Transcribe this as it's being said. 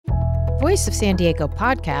Voice of San Diego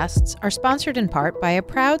podcasts are sponsored in part by a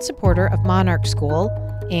proud supporter of Monarch School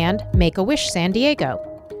and Make-A-Wish San Diego.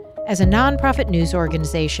 As a nonprofit news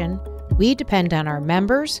organization, we depend on our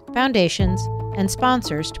members, foundations, and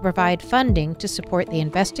sponsors to provide funding to support the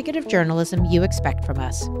investigative journalism you expect from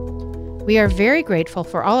us. We are very grateful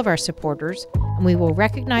for all of our supporters, and we will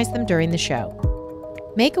recognize them during the show.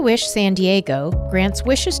 Make-A-Wish San Diego grants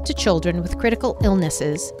wishes to children with critical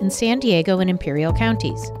illnesses in San Diego and Imperial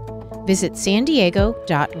counties. Visit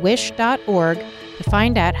sandiego.wish.org to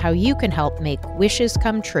find out how you can help make wishes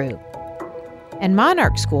come true. And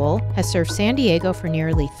Monarch School has served San Diego for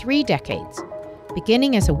nearly 3 decades,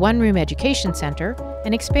 beginning as a one-room education center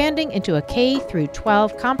and expanding into a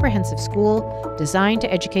K-12 comprehensive school designed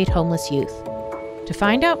to educate homeless youth. To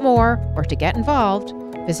find out more or to get involved,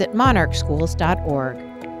 visit monarchschools.org.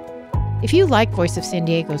 If you like Voice of San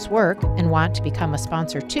Diego's work and want to become a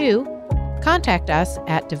sponsor too, contact us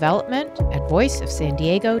at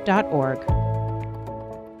development@voiceofsandiego.org.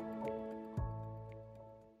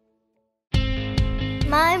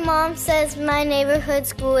 My mom says my neighborhood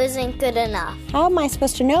school isn't good enough. How am I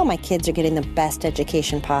supposed to know my kids are getting the best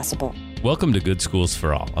education possible? Welcome to Good Schools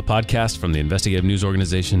for All, a podcast from the investigative news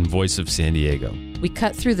organization Voice of San Diego. We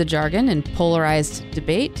cut through the jargon and polarized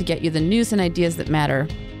debate to get you the news and ideas that matter.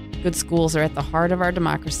 Good schools are at the heart of our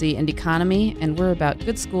democracy and economy, and we're about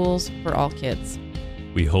good schools for all kids.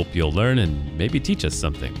 We hope you'll learn and maybe teach us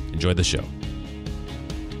something. Enjoy the show.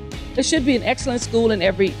 There should be an excellent school in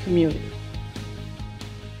every community.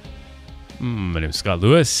 My name is Scott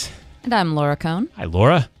Lewis. And I'm Laura Cohn. Hi,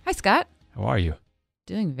 Laura. Hi, Scott. How are you?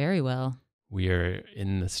 Doing very well. We are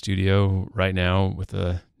in the studio right now with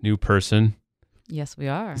a new person. Yes, we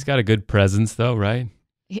are. He's got a good presence, though, right?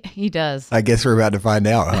 He does. I guess we're about to find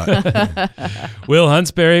out, huh? Will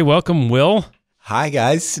Huntsberry. Welcome, Will. Hi,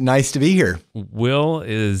 guys. Nice to be here. Will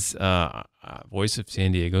is Voice of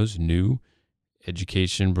San Diego's new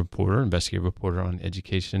education reporter, investigative reporter on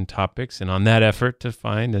education topics. And on that effort to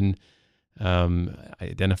find and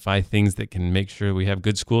identify things that can make sure we have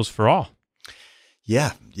good schools for all.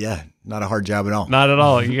 Yeah. Not a hard job at all. Not at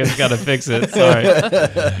all. You guys got to fix it. Sorry.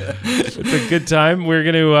 It's a good time. We're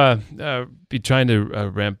going to be trying to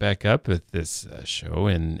ramp back up with this show,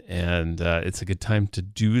 and it's a good time to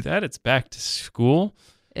do that. It's back to school.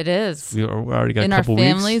 It is. We already got in a couple our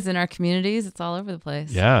families, weeks. In our communities, it's all over the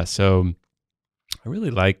place. Yeah. So I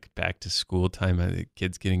really like back to school time. The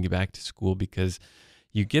kids getting back to school because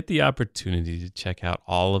you get the opportunity to check out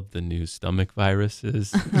all of the new stomach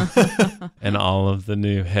viruses and all of the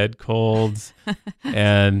new head colds.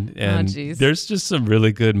 And there's just some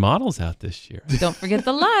really good models out this year. Don't forget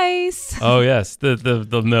the lice. Oh, yes.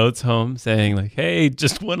 The notes home saying like, hey,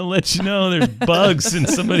 just want to let you know there's bugs in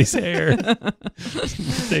somebody's hair.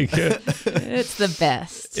 It's the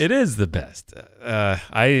best. It is the best.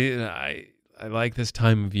 I like this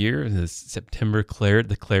time of year, this September,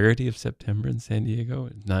 the clarity of September in San Diego.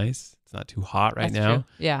 It's nice. It's not too hot right now. True.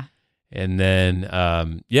 Yeah. And then,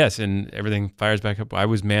 and everything fires back up. I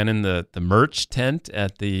was manning the merch tent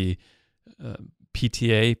at the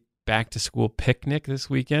PTA back-to-school picnic this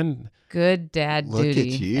weekend. Good dad Look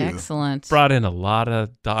duty. at you. Excellent. Brought in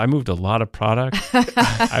I moved a lot of product.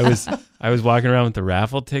 I was walking around with the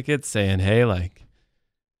raffle tickets saying, hey, like,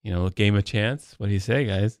 game of chance. What do you say,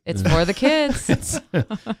 guys? It's for the kids. It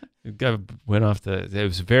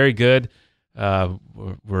was very good.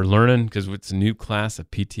 We're learning because it's a new class of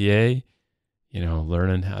PTA,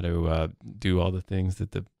 learning how to do all the things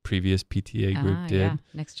that the previous PTA group did. Yeah.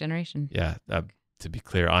 Next generation. Yeah. To be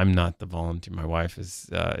clear, I'm not the volunteer. My wife is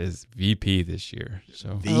VP this year.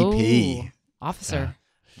 So VP. Officer.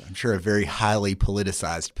 I'm sure a very highly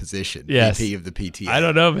politicized position. Yes. VP of the PTA. I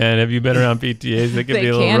don't know, man. Have you been around PTAs? They can They be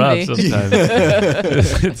a little can rough be.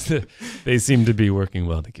 sometimes. They seem to be working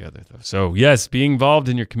well together, though. So, yes, being involved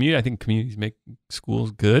in your community. I think communities make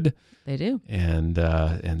schools good. They do. And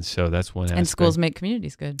so that's one aspect. And schools make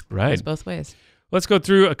communities good. Right. It's both ways. Let's go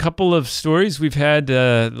through a couple of stories we've had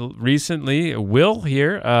recently. Will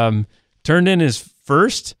here turned in his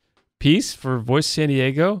first piece for Voice San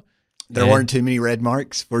Diego. There weren't too many red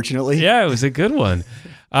marks, fortunately. Yeah, it was a good one.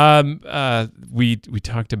 We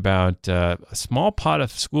talked about a small pot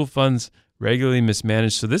of school funds regularly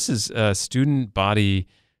mismanaged. So this is student body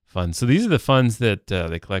funds. So these are the funds that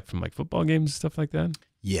they collect from like football games and stuff like that?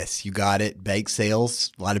 Yes, you got it. Bake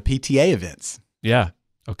sales, a lot of PTA events. Yeah.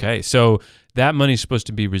 Okay. So that money is supposed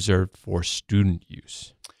to be reserved for student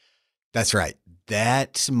use. That's right.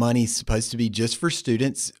 That money's supposed to be just for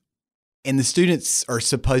students. And the students are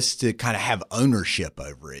supposed to kind of have ownership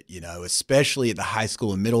over it, especially at the high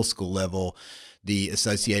school and middle school level. the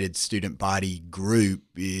Associated Student Body group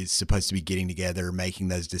is supposed to be getting together, making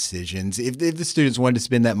those decisions. If the students wanted to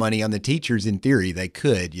spend that money on the teachers, in theory, they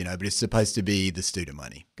could, but it's supposed to be the student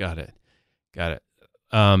money. Got it.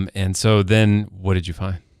 And so then what did you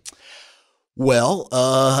find? Well,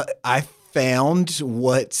 I found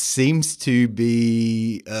what seems to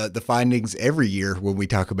be the findings every year when we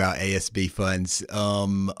talk about ASB funds.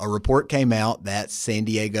 A report came out that San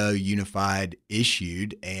Diego Unified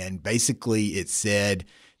issued, and basically it said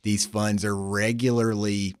these funds are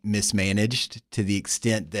regularly mismanaged to the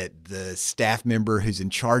extent that the staff member who's in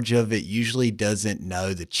charge of it usually doesn't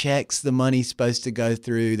know the checks the money's supposed to go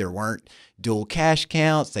through. There weren't dual cash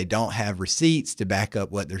counts. They don't have receipts to back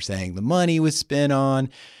up what they're saying the money was spent on.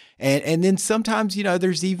 And then sometimes,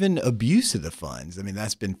 there's even abuse of the funds. I mean,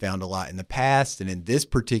 that's been found a lot in the past. And in this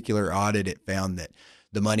particular audit, it found that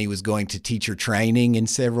the money was going to teacher training in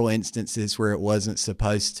several instances where it wasn't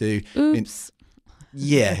supposed to. Oops.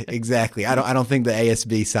 Yeah, exactly. I don't think the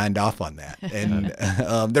ASB signed off on that. And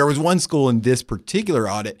there was one school in this particular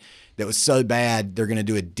audit that was so bad, they're going to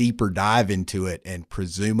do a deeper dive into it and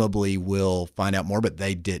presumably will find out more, but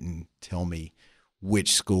they didn't tell me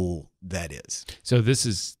which school that is. So this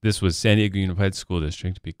was San Diego Unified School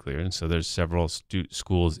District, to be clear, and so there's several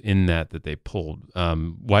schools in that they pulled.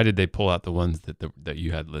 Why did they pull out the ones that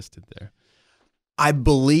you had listed there? I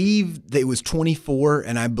believe that it was 24,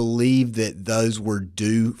 and I believe that those were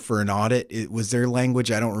due for an audit. It was their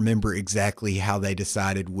language. I don't remember exactly how they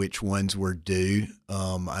decided which ones were due.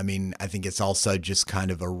 I think it's also just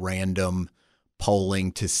kind of a random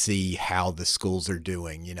polling to see how the schools are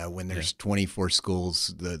doing. When there's 24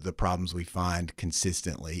 schools, the problems we find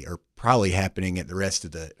consistently are probably happening at the rest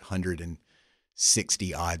of the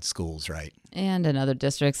 160 odd schools, right? And in other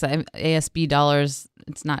districts, ASB dollars,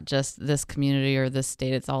 it's not just this community or this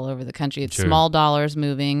state, it's all over the country. It's small dollars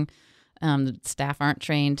moving. The staff aren't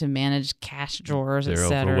trained to manage cash drawers, et They're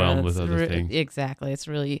cetera. overwhelmed with other things. Exactly. It's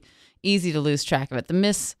really easy to lose track of it. The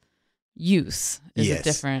misuse is a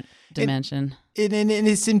different dimension. And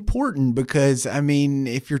it's important because,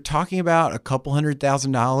 if you're talking about a couple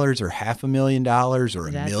 $100,000 or $500,000 or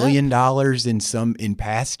 $1 million in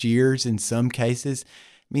past years, in some cases,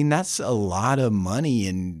 that's a lot of money.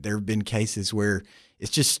 And there have been cases where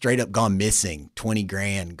it's just straight up gone missing, 20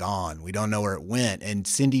 grand gone. We don't know where it went. And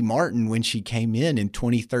Cindy Martin, when she came in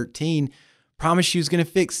 2013, promised she was going to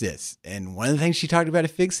fix this. And one of the things she talked about to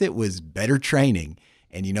fix it was better training.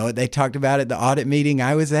 And you know what they talked about at the audit meeting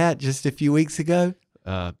I was at just a few weeks ago?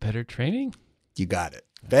 Better training? You got it.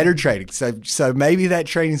 Better training. So maybe that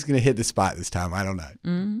training's going to hit the spot this time. I don't know.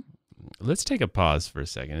 Mm-hmm. Let's take a pause for a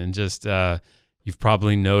second and just, you've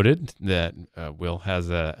probably noted that Will has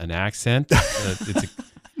an accent.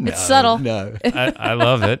 It's subtle. No. I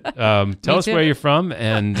love it. Tell us too. where you're from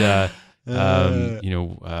and,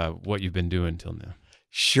 what you've been doing till now.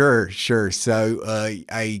 Sure. So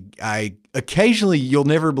I occasionally, you'll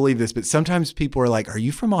never believe this, but sometimes people are like, "Are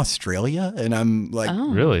you from Australia?" And I'm like,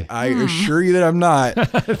 Really? I assure you that I'm not.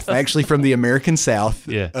 I'm actually from the American South,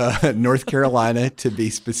 North Carolina to be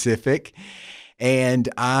specific. And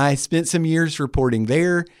I spent some years reporting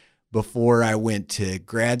there before I went to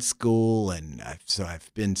grad school. And so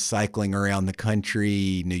I've been cycling around the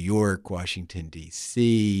country, New York, Washington,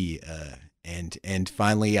 D.C., and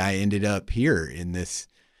finally, I ended up here in this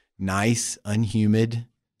nice, unhumid,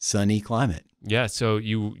 sunny climate. Yeah. So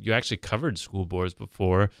you actually covered school boards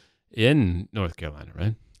before in North Carolina,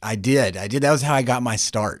 right? I did. That was how I got my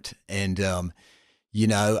start. And, I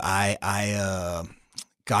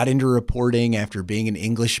got into reporting after being an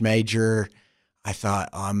English major. I thought,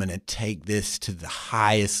 I'm going to take this to the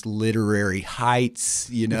highest literary heights,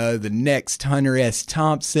 the next Hunter S.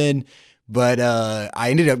 Thompson. But I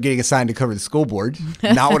ended up getting assigned to cover the school board,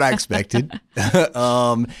 not what I expected.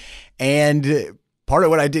 And part of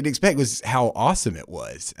what I didn't expect was how awesome it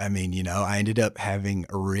was. I ended up having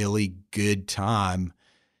a really good time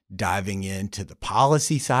diving into the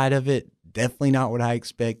policy side of it. Definitely not what I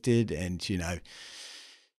expected. And,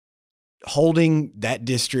 holding that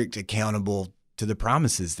district accountable to the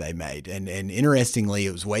promises they made. And interestingly,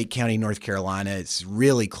 it was Wake County, North Carolina. It's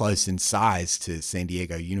really close in size to San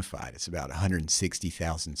Diego Unified. It's about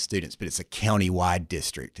 160,000 students, but it's a county-wide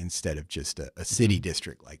district instead of just a city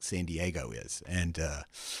district like San Diego is. And I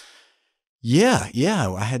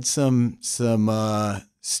had some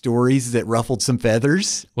stories that ruffled some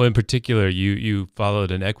feathers. Well, in particular, you followed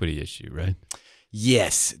an equity issue, right?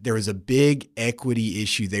 Yes, there was a big equity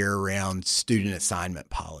issue there around student assignment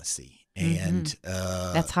policy. And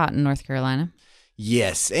that's hot in North Carolina.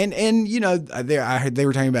 Yes, and I heard they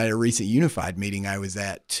were talking about a recent unified meeting I was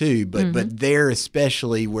at too, but there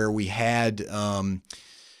especially where we had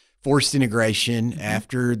forced integration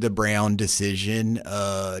after the Brown decision,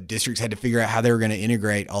 districts had to figure out how they were going to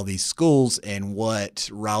integrate all these schools, and what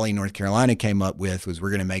Raleigh, North Carolina came up with was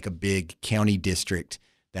we're going to make a big county district.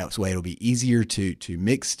 That way it'll be easier to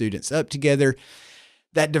mix students up together.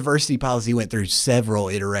 That diversity policy went through several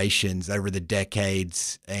iterations over the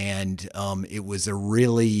decades, and it was a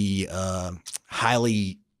really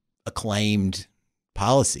highly acclaimed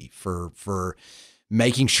policy for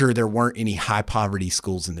making sure there weren't any high poverty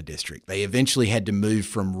schools in the district. They eventually had to move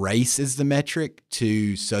from race as the metric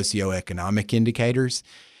to socioeconomic indicators.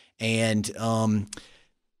 And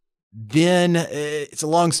then it's a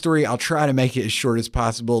long story. I'll try to make it as short as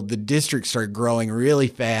possible. The district started growing really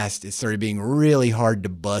fast. It started being really hard to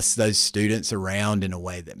bus those students around in a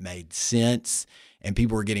way that made sense, and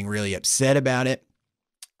people were getting really upset about it.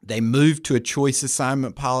 They moved to a choice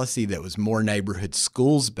assignment policy that was more neighborhood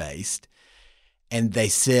schools based. And they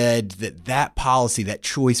said that policy, that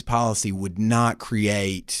choice policy, would not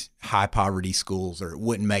create high poverty schools, or it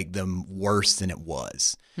wouldn't make them worse than it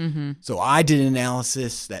was. Mm-hmm. So I did an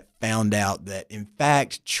analysis that found out that, in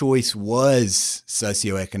fact, choice was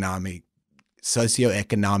socioeconomically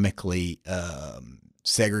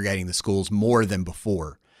segregating the schools more than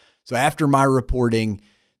before. So after my reporting,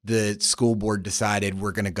 the school board decided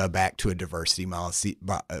we're going to go back to a diversity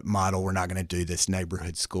model. We're not going to do this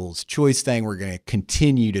neighborhood schools choice thing. We're going to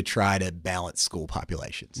continue to try to balance school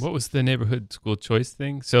populations. What was the neighborhood school choice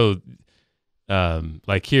thing? So,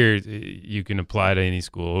 like here, you can apply to any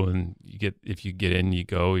school, and if you get in, you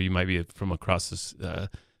go. You might be from across the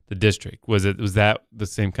district. Was that the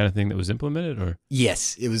same kind of thing that was implemented, or?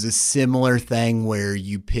 Yes, it was a similar thing where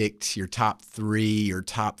you picked your top 3 or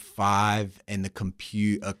top 5, and a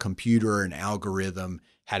computer or an algorithm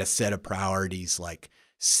had a set of priorities like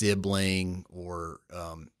sibling or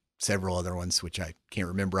several other ones, which I can't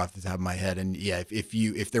remember off the top of my head. And yeah,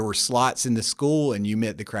 if there were slots in the school and you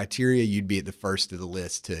met the criteria, you'd be at the first of the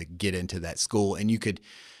list to get into that school, and you could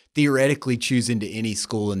theoretically choose into any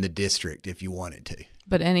school in the district if you wanted to.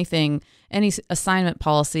 But any assignment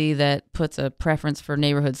policy that puts a preference for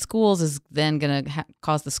neighborhood schools is then going to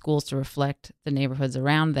cause the schools to reflect the neighborhoods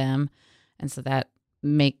around them. And so that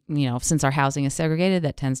since our housing is segregated,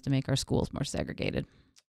 that tends to make our schools more segregated.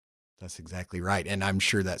 That's exactly right. And I'm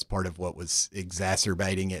sure that's part of what was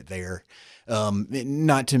exacerbating it there.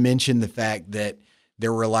 Not to mention the fact that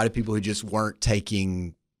there were a lot of people who just weren't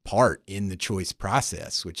taking part in the choice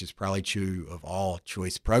process, which is probably true of all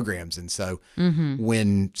choice programs. And so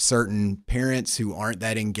when certain parents who aren't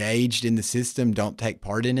that engaged in the system don't take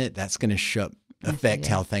part in it, that's going to affect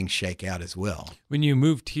how things shake out as well. When you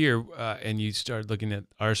moved here and you started looking at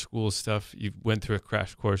our school stuff, you went through a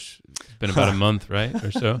crash course. It's been about a month, right,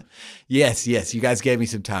 or so? Yes. You guys gave me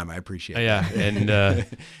some time. I appreciate it. Yeah, and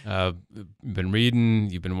you've been reading,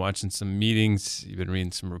 you've been watching some meetings, you've been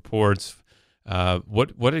reading some reports.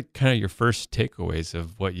 What are kind of your first takeaways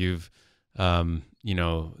of what you've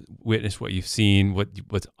witnessed, what you've seen,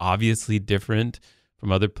 what's obviously different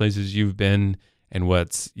from other places you've been, and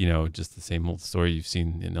what's just the same old story you've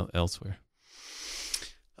seen elsewhere?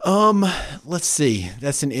 Let's see.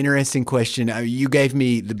 That's an interesting question. You gave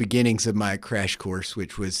me the beginnings of my crash course,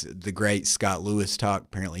 which was the great Scott Lewis talk.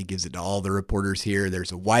 Apparently he gives it to all the reporters here.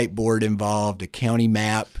 There's a whiteboard involved, a county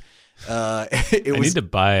map. I need to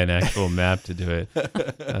buy an actual map to do it.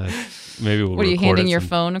 Maybe we'll. Were you handing your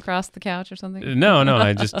phone across the couch or something? No.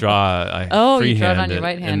 I just draw. You draw it on your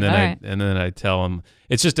right hand. And then I tell them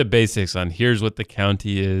it's just a basics on here's what the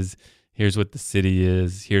county is, here's what the city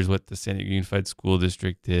is, here's what the San Diego Unified School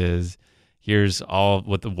District is, here's all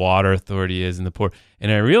what the water authority is and the port.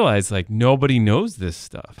 And I realized nobody knows this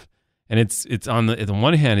stuff, and it's on the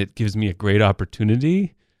one hand it gives me a great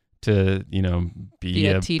opportunity to be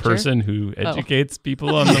a person who educates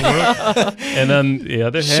people on the world, and on the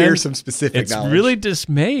other hand, share some specific knowledge. It's really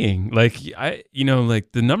dismaying.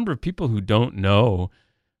 The number of people who don't know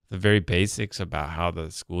the very basics about how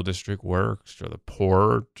the school district works, or the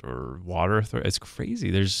port, or water authority. It's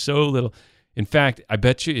crazy. There's so little. In fact, I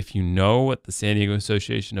bet you if you know what the San Diego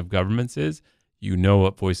Association of Governments is, you know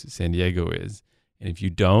what Voice of San Diego is, and if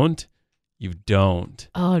you don't. You don't.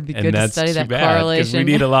 Oh, it'd be good to study that correlation. Because we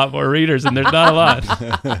need a lot more readers, and there's not a lot.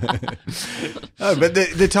 But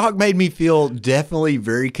the talk made me feel definitely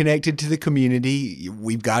very connected to the community.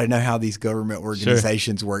 We've got to know how these government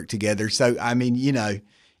organizations work together. So,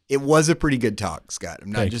 it was a pretty good talk, Scott.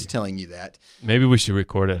 I'm not just telling you that. Maybe we should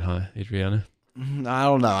record it, huh, Adriana? I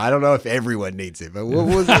don't know. I don't know if everyone needs it, but what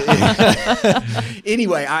was it?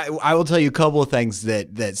 Anyway, I will tell you a couple of things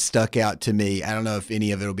that stuck out to me. I don't know if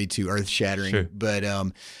any of it will be too earth-shattering, Sure. but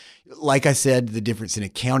like I said, the difference in a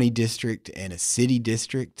county district and a city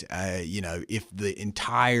district, if the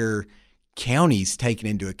entire county's taken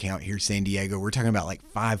into account here, San Diego, we're talking about like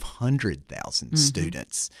 500,000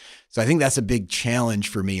 students. So I think that's a big challenge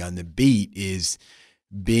for me on the beat, is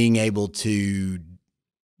being able to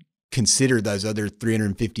consider those other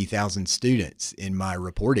 350,000 students in my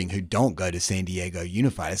reporting who don't go to San Diego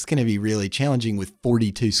Unified. It's going to be really challenging with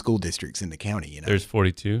 42 school districts in the county. There's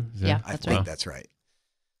 42. Is that- Yeah. I That's think right. that's right.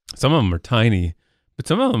 Some of them are tiny, but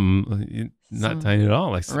some of them not tiny at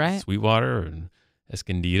all, like Right. Sweetwater and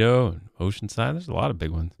Escondido and Oceanside. There's a lot of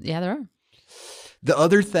big ones. Yeah, there are. The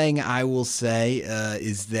other thing I will say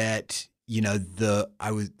is that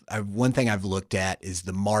one thing I've looked at is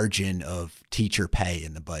the margin of teacher pay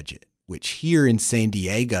in the budget, which here in San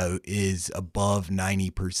Diego is above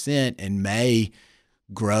 90% and may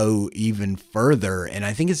grow even further. And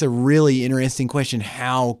I think it's a really interesting question.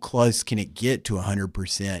 How close can it get to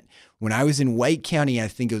 100%? When I was in Wake County, I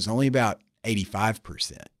think it was only about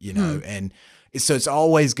 85%, and so it's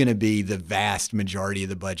always going to be the vast majority of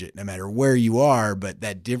the budget, no matter where you are. But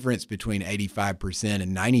that difference between 85%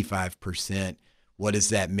 and 95%, what does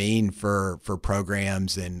that mean for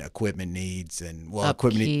programs and equipment needs and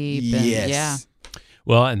equipment? Upkeep and- Yes. yeah.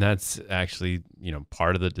 Well, and that's actually,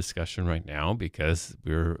 part of the discussion right now, because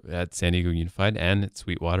we're at San Diego Unified and at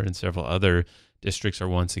Sweetwater and several other districts are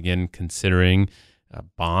once again considering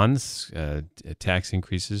bonds, tax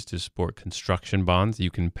increases to support construction bonds. You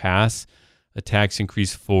can pass a tax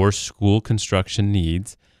increase for school construction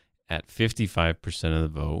needs at 55% of the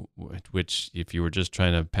vote, which if you were just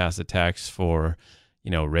trying to pass a tax for,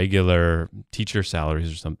 regular teacher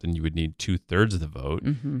salaries or something, you would need 2/3 of the vote.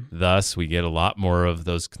 Thus, we get a lot more of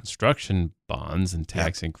those construction bonds and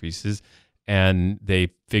tax increases. And they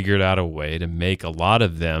figured out a way to make a lot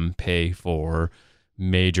of them pay for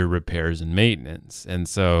major repairs and maintenance. And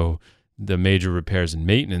so the major repairs and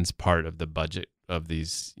maintenance part of the budget of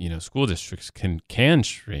these, school districts can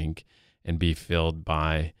shrink and be filled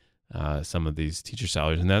by some of these teacher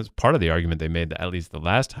salaries. And that's part of the argument they made, at least the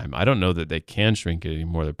last time. I don't know that they can shrink it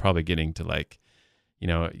anymore. They're probably getting to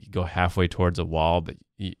you go halfway towards a wall, but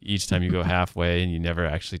each time you go halfway and you never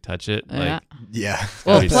actually touch it. Yeah. Yeah.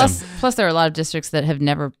 Well, Maybe plus there are a lot of districts that have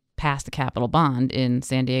never passed a capital bond in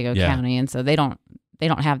San Diego Yeah. County, and so they don't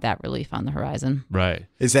have that relief on the horizon. Right.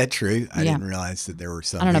 Is that true? I Yeah. didn't realize that there were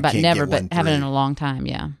some. I don't know who about can't never, get but one haven't in through. a long time.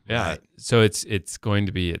 Yeah. Yeah. Right. So it's going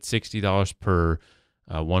to be at $60 per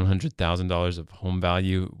 $100,000 of home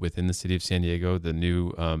value within the city of San Diego. The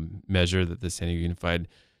new measure that the San Diego Unified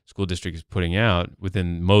School District is putting out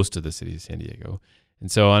within most of the city of San Diego.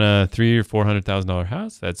 And so on a $300,000 or $400,000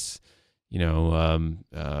 house, that's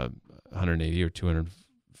 $180 or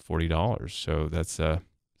 $240. So that's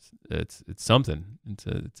it's something.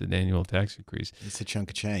 It's an annual tax increase. It's a chunk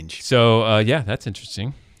of change. So that's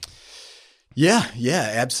interesting. Yeah,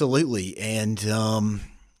 absolutely. And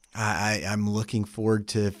I'm looking forward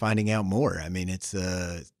to finding out more. I mean, it's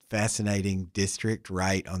a fascinating district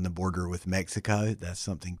right on the border with Mexico. That's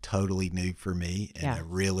something totally new for me, and a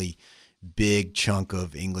really big chunk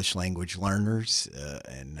of English language learners.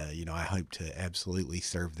 I hope to absolutely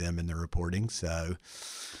serve them in the reporting. So,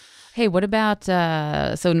 Hey, what about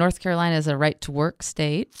so North Carolina is a right to work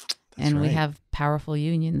state, and we right. have powerful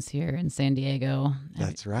unions here in San Diego.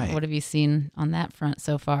 That's right. What have you seen on that front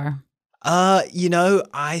so far?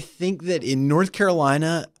 I think that in North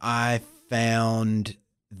Carolina, I found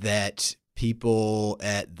that people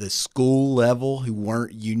at the school level who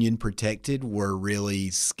weren't union protected were really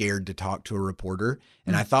scared to talk to a reporter.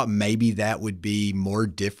 And I thought maybe that would be more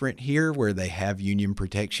different here where they have union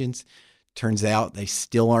protections. Turns out they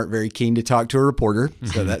still aren't very keen to talk to a reporter.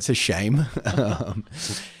 So that's a shame.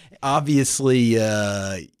 Obviously,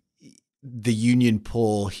 the union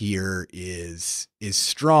pull here is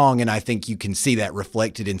strong, and I think you can see that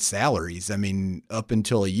reflected in salaries. I mean, up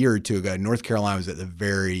until a year or two ago, North Carolina was at the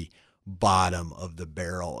very bottom of the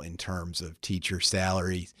barrel in terms of teacher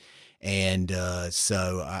salaries. And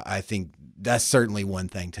so I think that's certainly one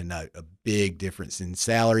thing to note, a big difference in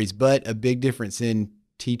salaries, but a big difference in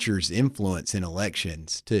teachers' influence in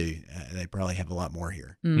elections too. They probably have a lot more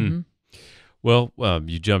here. Mm-hmm. Well,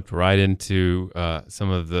 you jumped right into some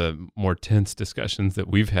of the more tense discussions that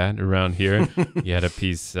we've had around here. You had a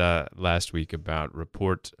piece last week about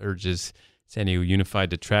report urges San Diego Unified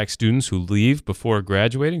to track students who leave before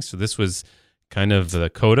graduating. So this was kind of the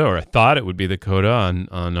coda, or I thought it would be the coda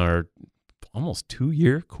on our almost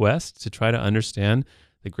 2-year quest to try to understand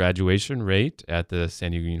the graduation rate at the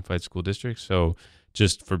San Diego Unified School District. So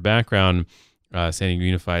just for background, San Diego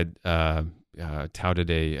Unified touted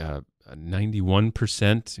a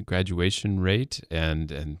 91% graduation rate,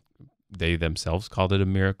 and they themselves called it a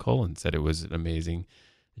miracle and said it was an amazing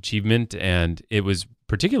achievement. And it was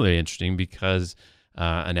particularly interesting because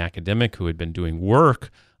an academic who had been doing work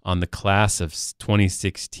on the class of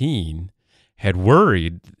 2016 had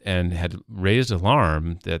worried and had raised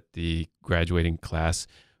alarm that the graduating class,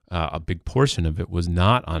 a big portion of it, was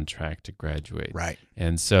not on track to graduate. Right.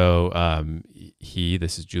 And so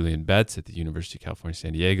this is Julian Betts at the University of California,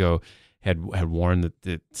 San Diego, had warned that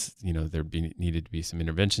there needed to be some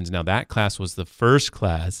interventions. Now, that class was the first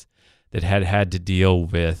class that had to deal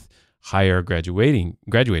with higher graduating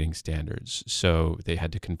standards. So they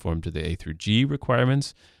had to conform to the A through G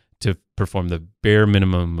requirements to perform the bare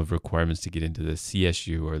minimum of requirements to get into the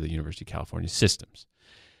CSU or the University of California systems.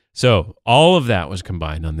 So all of that was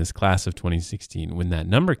combined on this class of 2016. When that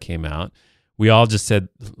number came out, we all just said,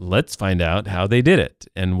 let's find out how they did it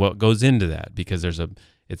and what goes into that, because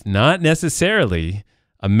it's not necessarily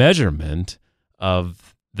a measurement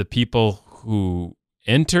of the people who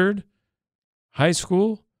entered high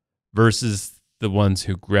school versus the ones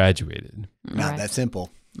who graduated. Not that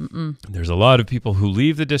simple. Mm-mm. There's a lot of people who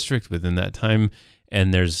leave the district within that time.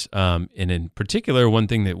 And there's, and in particular, one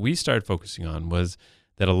thing that we started focusing on was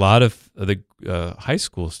that a lot of the high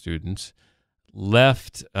school students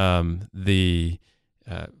left the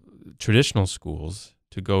traditional schools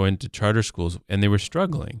to go into charter schools, and they were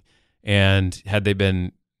struggling. And had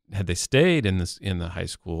they stayed in the high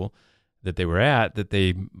school that they were at, that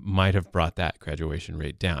they might have brought that graduation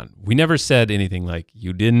rate down. We never said anything like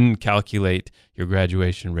you didn't calculate your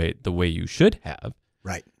graduation rate the way you should have.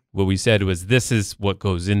 Right. What we said was this is what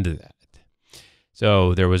goes into that.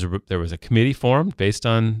 So there was a committee formed based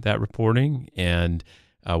on that reporting, and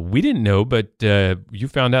we didn't know, but you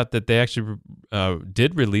found out that they actually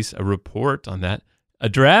did release a report on that. A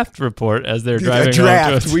draft report as they're driving. A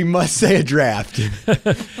draft. We must say a draft.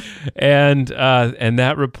 And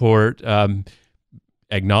that report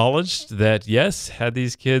acknowledged that, yes, had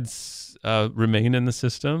these kids remained in the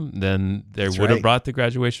system, then they would have brought the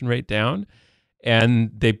graduation rate down. And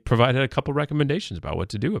they provided a couple recommendations about what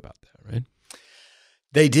to do about that, right?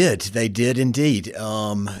 They did indeed.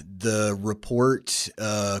 The report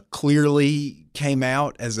clearly came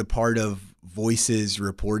out as a part of Voices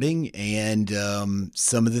reporting, and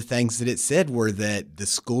some of the things that it said were that the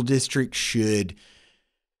school district should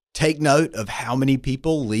take note of how many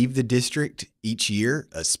people leave the district each year,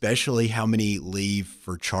 especially how many leave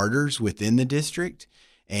for charters within the district.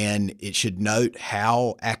 And it should note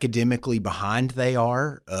how academically behind they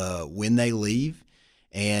are when they leave.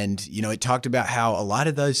 And, it talked about how a lot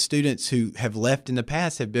of those students who have left in the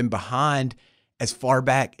past have been behind as far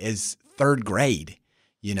back as third grade.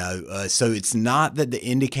 So it's not that the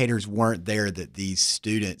indicators weren't there that these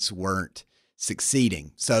students weren't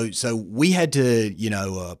succeeding. So we had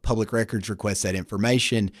to, public records request that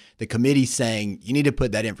information. The committee saying you need to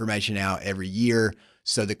put that information out every year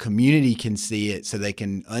so the community can see it, so they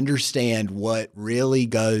can understand what really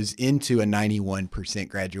goes into a 91%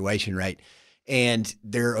 graduation rate. And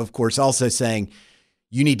they're, of course, also saying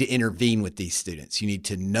you need to intervene with these students. You need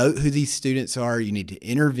to note who these students are. You need to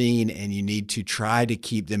intervene, and you need to try to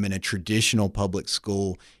keep them in a traditional public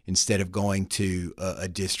school instead of going to a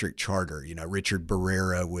district charter. Richard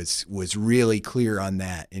Barrera was really clear on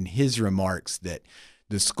that in his remarks, that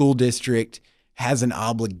the school district has an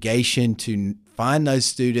obligation to find those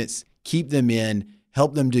students, keep them in,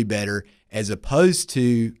 help them do better, as opposed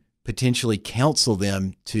to potentially counsel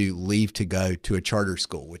them to leave to go to a charter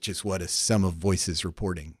school, which is what some of Voices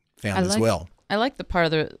reporting found as well. I like the part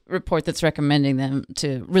of the report that's recommending them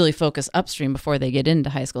to really focus upstream before they get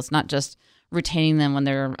into high school. It's not just retaining them when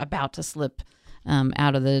they're about to slip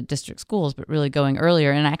out of the district schools, but really going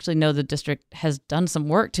earlier. And I actually know the district has done some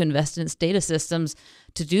work to invest in its data systems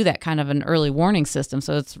to do that kind of an early warning system.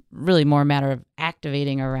 So it's really more a matter of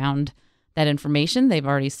activating around that information. They've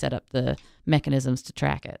already set up the mechanisms to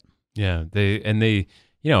track it. Yeah, there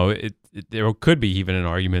could be even an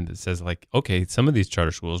argument that says like, okay, some of these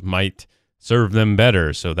charter schools might serve them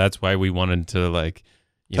better, so that's why we wanted to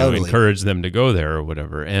encourage them to go there or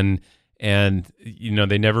whatever. And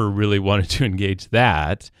they never really wanted to engage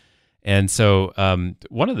that. And so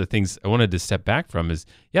one of the things I wanted to step back from is,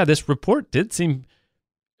 this report did seem,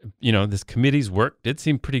 this committee's work did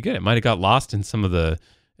seem pretty good. It might have got lost in some of the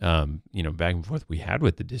back and forth we had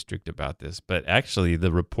with the district about this, but actually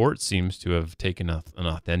the report seems to have taken an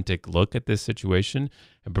authentic look at this situation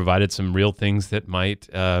and provided some real things that might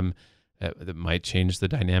that might change the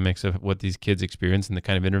dynamics of what these kids experience and the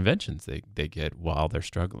kind of interventions they get while they're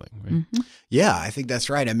struggling. Right? Mm-hmm. Yeah, I think that's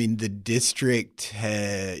right. I mean, the district,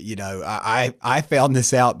 I found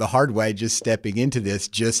this out the hard way just stepping into this,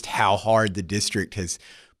 just how hard the district has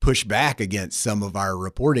pushed back against some of our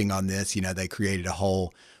reporting on this. They created a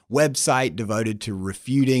whole website devoted to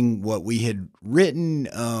refuting what we had written.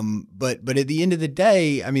 But at the end of the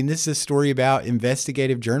day, I mean, this is a story about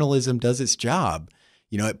investigative journalism does its job.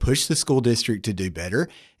 It pushed the school district to do better.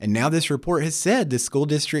 And now this report has said the school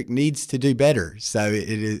district needs to do better. So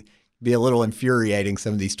it'd be a little infuriating,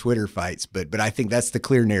 some of these Twitter fights. But I think that's the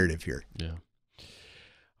clear narrative here. Yeah.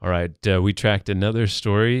 All right. We tracked another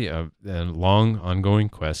story of a long ongoing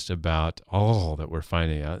quest about all that we're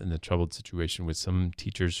finding out in the troubled situation with some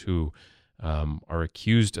teachers who are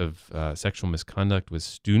accused of sexual misconduct with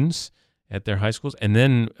students at their high schools and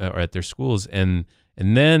then or at their schools. And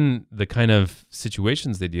then the kind of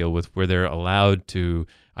situations they deal with where they're allowed to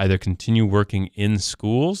either continue working in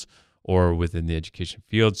schools or within the education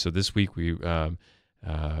field. So this week we learned,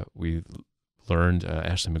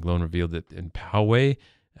 Ashley McGlone revealed that in Poway,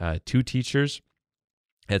 2 teachers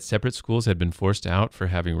at separate schools had been forced out for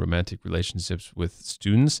having romantic relationships with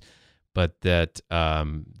students, but that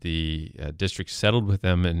the district settled with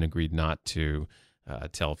them and agreed not to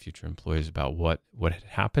tell future employees about what had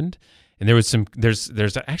happened. And there was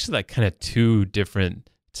there's actually like kind of 2 different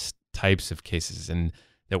types of cases and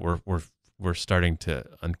that we're starting to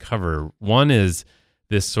uncover. One is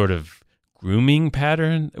this sort of grooming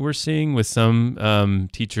pattern that we're seeing with some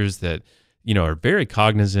teachers that are very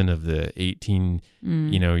cognizant of the 18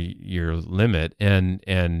 year limit, and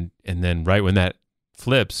then right when that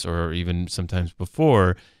flips, or even sometimes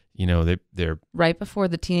before, they're right before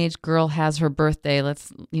the teenage girl has her birthday.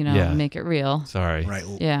 Let's make it real. Sorry, right?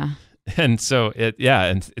 Yeah. And so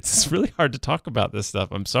and it's really hard to talk about this stuff.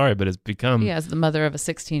 I'm sorry, but it's become... Yeah, as the mother of a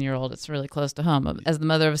 16-year-old, it's really close to home. As the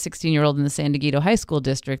mother of a 16-year-old in the San Diego High School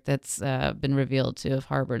district that's been revealed to have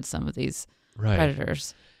harbored some of these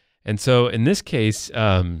predators. And so in this case,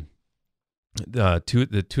 the two of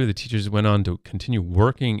the teachers went on to continue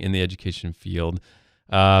working in the education field.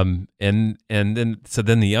 And then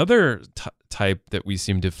the other type that we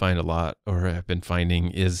seem to find a lot, or have been finding,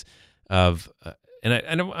 is of...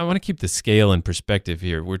 And I want to keep the scale in perspective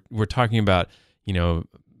here. We're talking about, a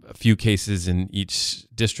few cases in each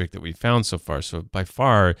district that we found so far. So by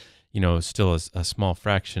far, still a small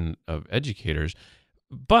fraction of educators.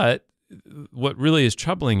 But what really is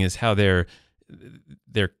troubling is how they're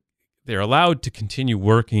allowed to continue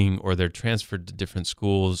working, or they're transferred to different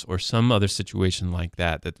schools, or some other situation like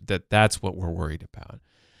that. That's what we're worried about.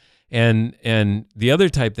 And the other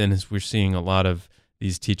type then is we're seeing a lot of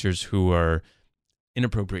these teachers who are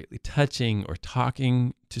inappropriately touching or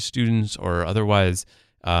talking to students, or otherwise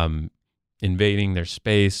invading their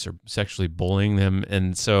space or sexually bullying them.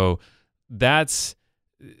 And so that's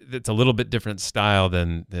a little bit different style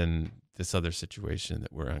than this other situation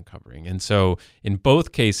that we're uncovering. And so in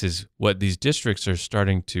both cases, what these districts are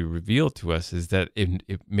starting to reveal to us is that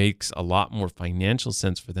it makes a lot more financial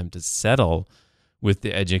sense for them to settle with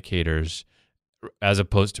the educators as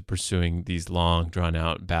opposed to pursuing these long,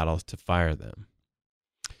 drawn-out battles to fire them.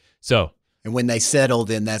 So, and when they settle,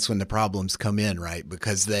 then that's when the problems come in, right?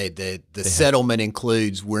 Because the settlement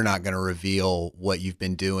includes, we're not going to reveal what you've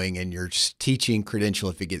been doing, and your teaching credential,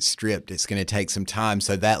 if it gets stripped, it's going to take some time.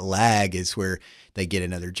 So that lag is where they get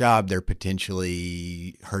another job. They're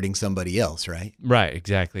potentially hurting somebody else, right? Right,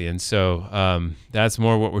 exactly. And so that's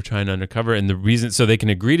more what we're trying to uncover. And the reason, so they can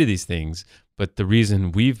agree to these things, but the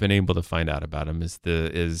reason we've been able to find out about them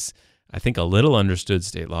is I think a little understood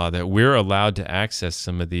state law, that we're allowed to access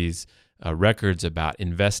some of these records about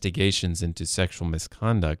investigations into sexual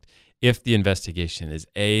misconduct if the investigation is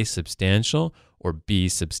A, substantial, or B,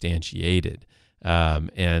 substantiated.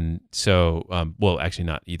 And so, well, actually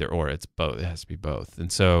not either or, it's both. It has to be both.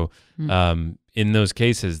 And so in those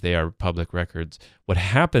cases, they are public records. What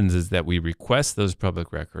happens is that we request those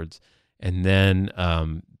public records, and then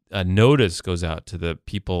a notice goes out to the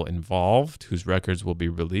people involved whose records will be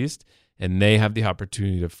released, and they have the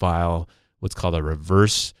opportunity to file what's called a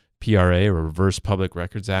reverse PRA, or Reverse Public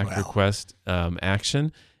Records Act request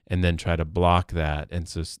action, and then try to block that. And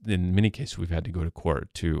so in many cases, we've had to go to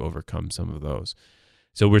court to overcome some of those.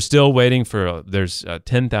 So we're still waiting for, there's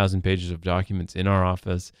 10,000 pages of documents in our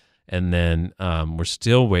office, and then we're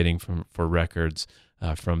still waiting for records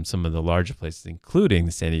from some of the larger places, including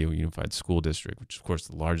the San Diego Unified School District, which is, of course,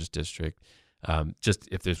 the largest district. Just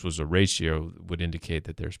if this was a ratio, would indicate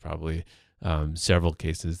that there's probably several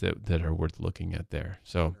cases that are worth looking at there.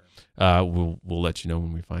 So we'll let you know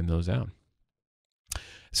when we find those out.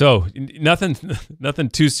 So nothing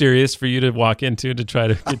too serious for you to walk into to try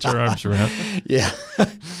to get your arms around. Yeah.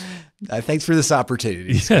 Thanks for this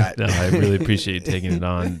opportunity, Scott. No, I really appreciate you taking it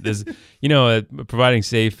on. This, providing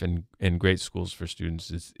safe and great schools for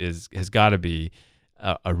students has got to be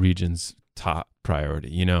a region's top priority.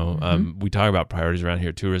 We talk about priorities around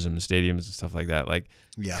here, tourism, stadiums, and stuff like that. Like,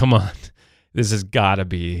 come on, this has got to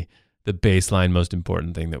be the baseline, most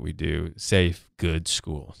important thing that we do: safe, good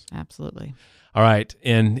schools. Absolutely. All right,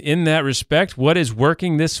 and in that respect, what is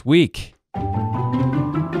working this week?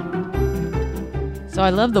 So I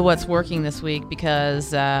love the what's working this week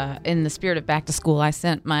because in the spirit of back to school, I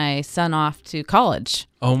sent my son off to college.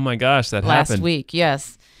 Oh my gosh, that happened last week.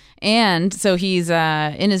 Yes. And so he's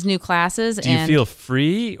in his new classes. Do you feel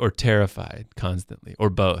free or terrified constantly, or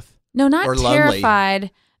both? No, not or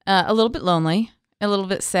terrified. A little bit lonely, a little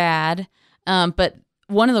bit sad. But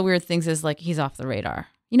one of the weird things is like he's off the radar.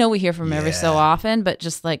 We hear from him every so often, but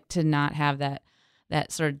just like to not have that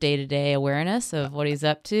sort of day-to-day awareness of what he's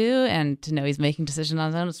up to and to know he's making decisions on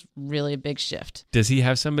his own is really a big shift. Does he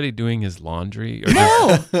have somebody doing his laundry? Or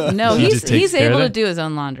No, he's able to do his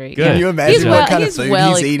own laundry. Good. Can you imagine what kind of food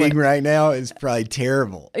he's eating right now? It's probably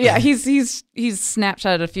terrible. Yeah, he's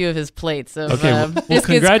Snapchatted a few of his plates of biscuits,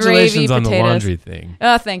 congratulations gravy, on potatoes. the laundry thing.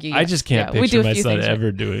 Oh, thank you. I just can't picture my son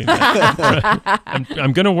ever doing that.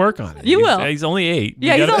 I'm going to work on it. You will. He's only 8.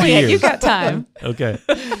 Yeah, he's only 8. You've got time. Okay.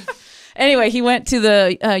 Anyway, he went to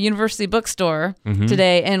the university bookstore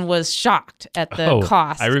today and was shocked at the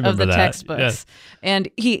cost of the textbooks. Yes. And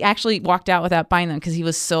he actually walked out without buying them because he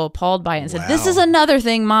was so appalled by it and said, "This is another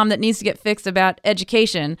thing, Mom, that needs to get fixed about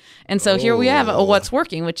education." And so here we have a what's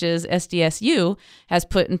working, which is SDSU has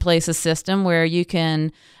put in place a system where you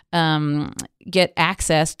can get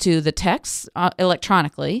access to the texts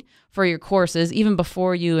electronically for your courses, even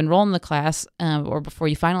before you enroll in the class or before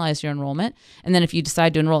you finalize your enrollment. And then if you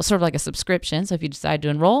decide to enroll, it's sort of like a subscription. So if you decide to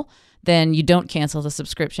enroll, then you don't cancel the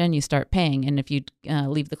subscription, you start paying. And if you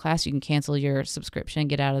leave the class, you can cancel your subscription,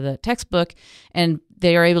 get out of the textbook. And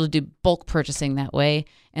they are able to do bulk purchasing that way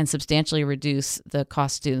and substantially reduce the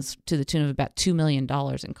cost to students to the tune of about $2 million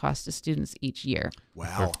in cost to students each year.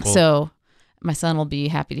 Wow. So my son will be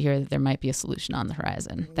happy to hear that there might be a solution on the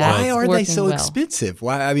horizon. Why are they so expensive?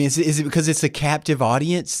 Why? I mean, is it because it's a captive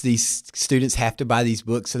audience? These students have to buy these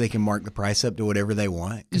books so they can mark the price up to whatever they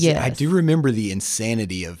want? Yes. I do remember the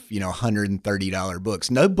insanity of, $130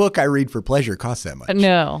 books. No book I read for pleasure costs that much.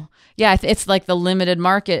 No. Yeah, it's like the limited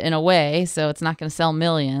market in a way, so it's not going to sell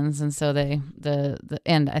millions, and so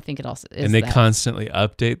and I think it also is. And they constantly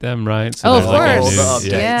update them, right? So of course, like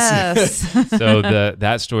yes. So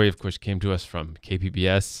that story, of course, came to us from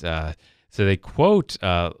KPBS. So they quote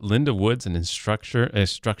Linda Woods, an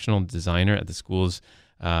instructional designer at the school's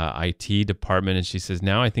IT department, and she says,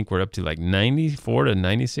 "Now I think we're up to like 94 to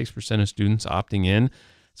 96% of students opting in.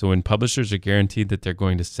 So when publishers are guaranteed that they're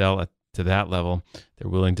going to sell to that level, they're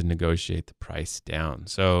willing to negotiate the price down."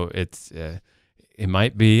 So it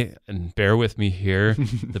might be, and bear with me here,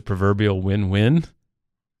 the proverbial win-win.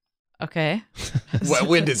 Okay.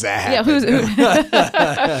 When does that happen?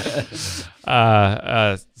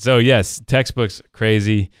 Yeah, so yes, textbooks,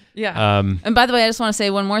 crazy. Yeah. And by the way, I just want to say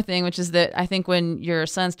one more thing, which is that I think when your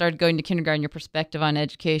son started going to kindergarten, your perspective on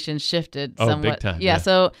education shifted somewhat. Big time. Yeah.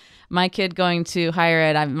 So my kid going to higher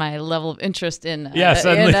ed, my level of interest in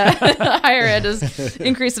higher ed has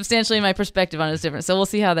increased substantially. My perspective on it is different. So we'll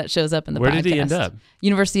see how that shows up in the podcast. Where did he end up?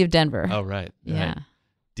 University of Denver. Oh, right. Yeah. Right.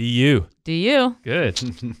 DU. Good.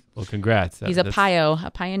 Well, congrats. He's a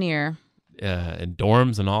pioneer. And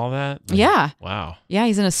dorms and all that? Yeah. Wow. Yeah,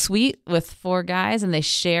 he's in a suite with 4 guys, and they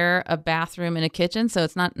share a bathroom and a kitchen. So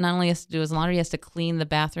it's not only has to do his laundry, he has to clean the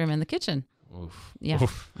bathroom and the kitchen. Oof. Yeah.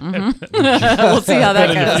 Oof. We'll see how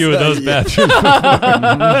that goes. A few of those bathrooms.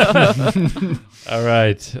 All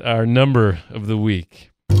right. Our number of the week.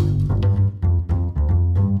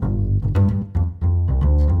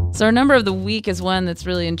 So our number of the week is one that's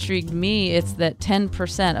really intrigued me. It's that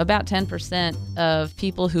about 10% of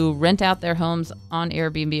people who rent out their homes on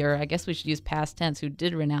Airbnb, or I guess we should use past tense, who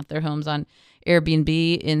did rent out their homes on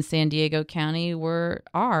Airbnb in San Diego County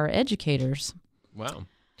are educators. Wow.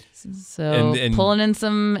 So and pulling in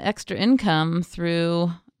some extra income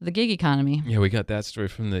through the gig economy. Yeah, we got that story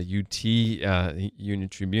from the UT Union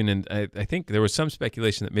Tribune, and I think there was some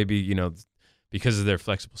speculation that maybe, because of their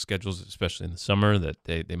flexible schedules, especially in the summer, that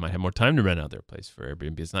they might have more time to rent out their place for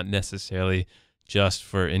Airbnb. It's not necessarily just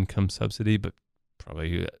for income subsidy, but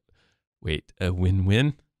probably, a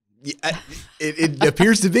win-win? Yeah, it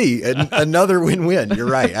appears to be another win-win. You're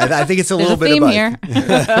right. I think it's a little bit theme of here.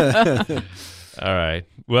 All right.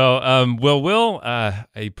 Well, Will, I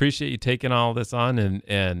appreciate you taking all this on,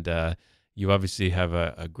 and you obviously have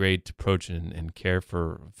a great approach and care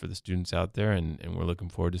for the students out there, and we're looking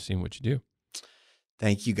forward to seeing what you do.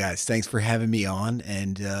 Thank you, guys. Thanks for having me on.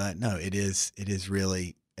 And no, it is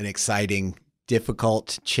really an exciting,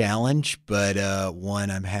 difficult challenge, but one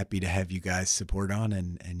I'm happy to have you guys support on.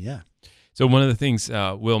 And yeah. So one of the things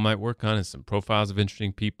Will might work on is some profiles of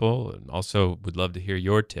interesting people, and also would love to hear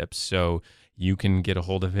your tips. So you can get a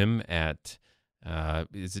hold of him at, can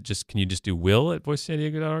you just do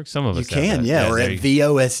will@voicesandiego.org? Some of us can, or at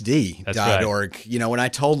VOSD.org. Right. You know, when I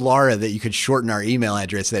told Laura that you could shorten our email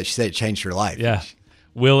address, that she said it changed her life. Yeah.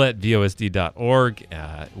 Will@VOSD.org,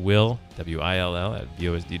 Will, W-I-L-L, at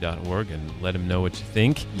VOSD.org, and let him know what you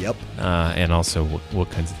think. Yep. And also what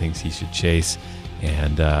kinds of things he should chase.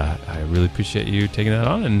 And I really appreciate you taking that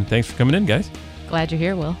on, and thanks for coming in, guys. Glad you're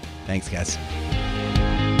here, Will. Thanks, guys.